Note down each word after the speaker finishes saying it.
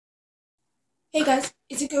Hey guys,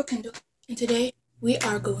 it's your girl Kendall, and today we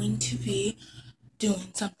are going to be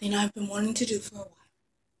doing something I've been wanting to do for a while.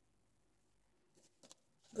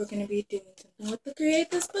 We're going to be doing something with the Create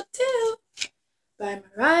This Book too by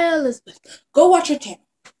Mariah Elizabeth. Go watch her channel,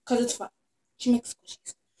 because it's fun. She makes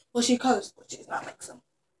squishies. Well, she colors squishies, not makes them.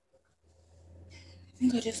 I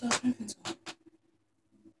think I just lost my pencil.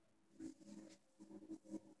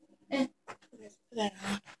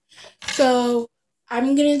 So,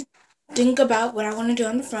 I'm going to think about what I want to do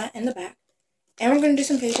on the front and the back. And we're going to do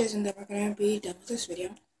some pages, and then we're going to be done with this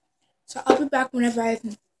video. So I'll be back whenever I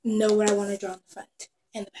know what I want to draw on the front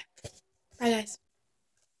and the back. Bye guys.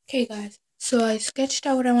 Okay guys, so I sketched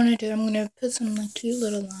out what I want to do. I'm going to put some like cute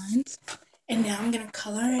little lines. And now I'm going to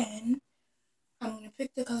color in. I'm going to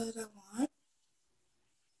pick the colors I want.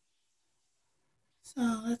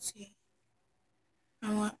 So let's see.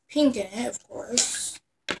 I want pink in it, of course.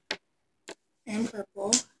 And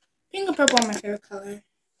purple. Pink and purple are my favorite color.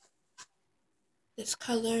 This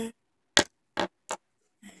color. And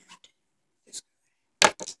this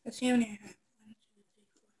color. Let's see how many I have.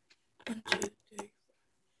 1, 2, 3, 4. 1, 2, 3,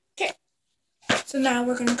 4. Okay. So now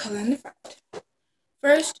we're going to color in the front.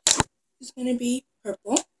 First is going to be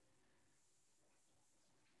purple.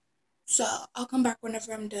 So I'll come back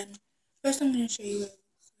whenever I'm done. First I'm going to show you what it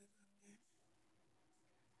looks like on there.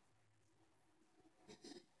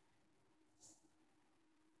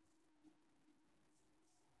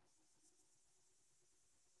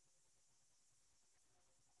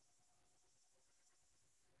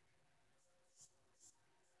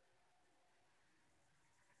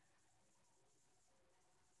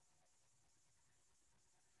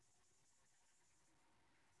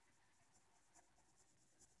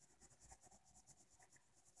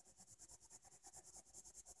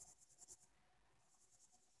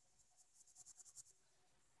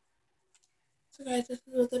 So guys, this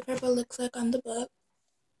is what the purple looks like on the book.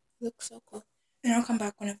 It looks so cool. And I'll come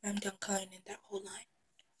back whenever I'm done coloring in that whole line.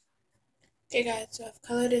 Okay guys, so I've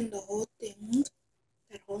colored in the whole thing.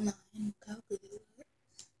 That whole line. Look how good it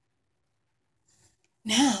looks.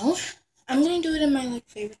 Now, I'm going to do it in my like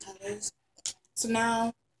favorite colors. So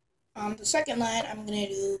now, on the second line, I'm going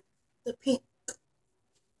to do the pink.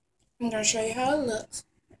 I'm going to show you how it looks.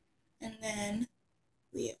 And then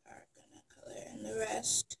we are going to color in the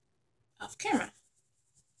rest off camera.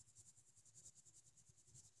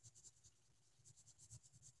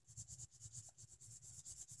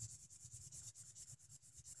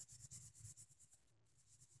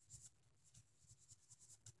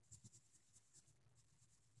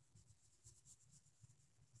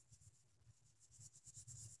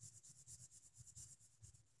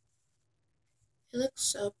 It looks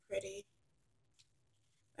so pretty.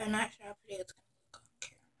 But I'm not sure how pretty it's going to look on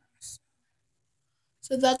camera.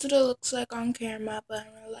 So that's what it looks like on camera, but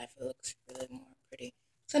in real life it looks really more pretty.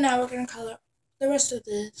 So now we're going to color the rest of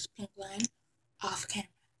this pink line off camera.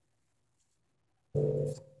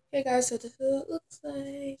 Okay guys, so this is what it looks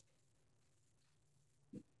like.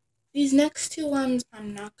 These next two ones,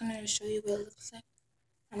 I'm not going to show you what it looks like.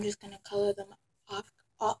 I'm just going to color them off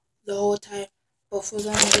the whole time. Both of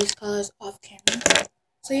them, these colors off camera.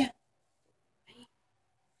 So yeah.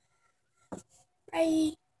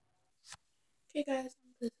 Bye. Okay guys,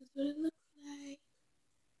 this is what it looks like.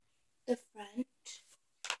 The front.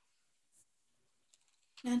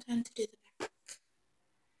 Now time to do the back.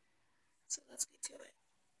 So let's get to it.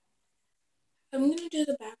 I'm going to do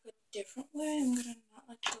the back a different way. I'm going to not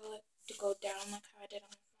like to go down like how I did on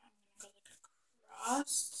the front. I'm going to go like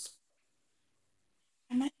across.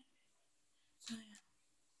 I might. So yeah.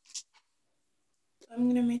 So I'm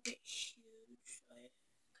going to make it huge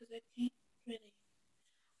because I can't really.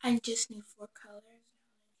 I just need 4 colors.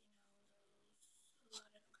 A lot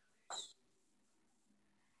of colors.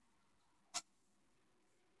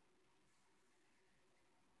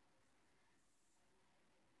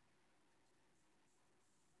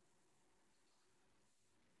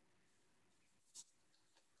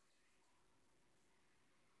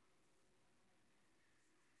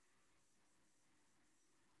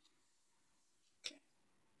 Okay.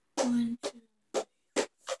 1, 2, 3.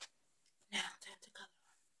 Now time to color.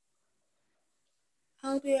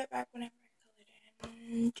 I'll be right back whenever I color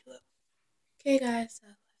it into it. Okay guys, so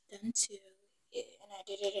I've done 2, and I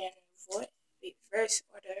did it in reverse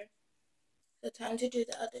order. So time to do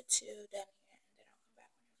the other 2 down here, and then I'll come back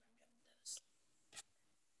whenever I'm done with those.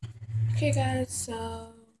 Okay guys, so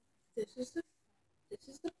this is the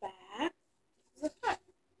back, this is the front.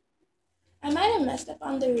 I might have messed up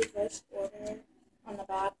on the reverse order on the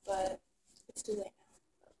back, but it's too late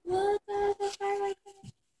now. Look at the front right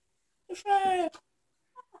there. The front.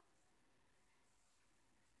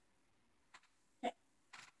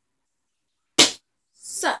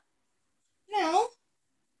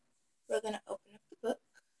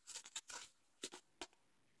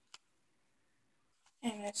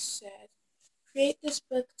 Create This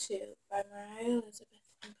Book Too by Mariah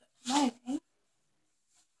Elizabeth and put my name.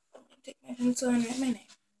 I'm going to take my pencil and write my name.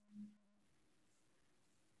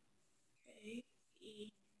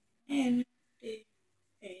 Kendall.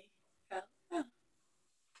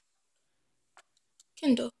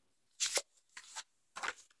 Kindle.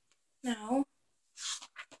 Now,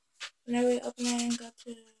 whenever we open it and go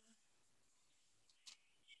to,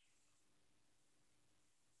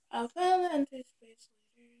 I'll find the entry space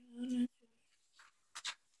later.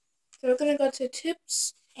 So we're going to go to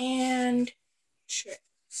tips and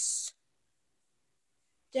tricks.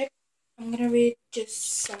 I'm going to read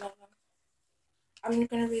just some of them. I'm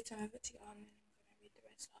going to read some of it to you all, and then I'm going to read the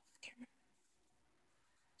rest off camera.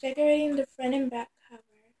 Decorating the front and back cover.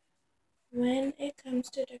 When it comes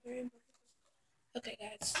to decorating books. Okay,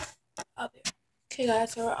 guys. I'll be right. Okay,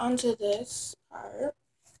 guys, so we're on to this part.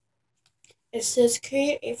 It says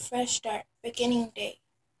create a fresh start, beginning date.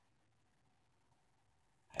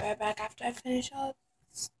 I'll be right back after I finish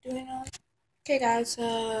doing all. Okay, guys,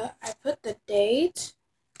 I put the date,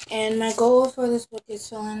 and my goal for this book is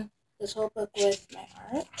filling this whole book with my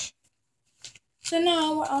art. So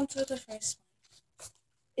now we're on to the first one.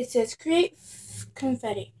 It says create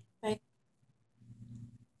confetti by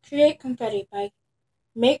make confetti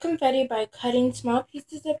by cutting small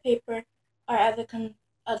pieces of paper or other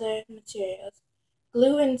materials.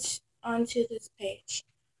 Glue onto this page.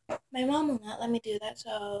 My mom will not let me do that,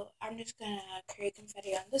 so I'm just gonna create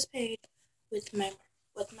confetti on this page with my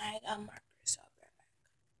marker. So I'll be right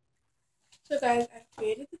back. So guys, I've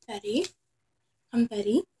created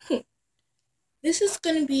confetti. This is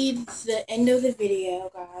gonna be the end of the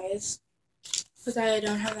video, guys, because I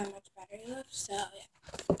don't have that much battery left. So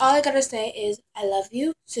yeah, all I gotta say is I love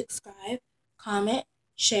you. Subscribe, comment,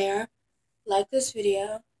 share, like this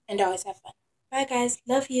video, and always have fun. Bye, guys.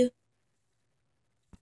 Love you.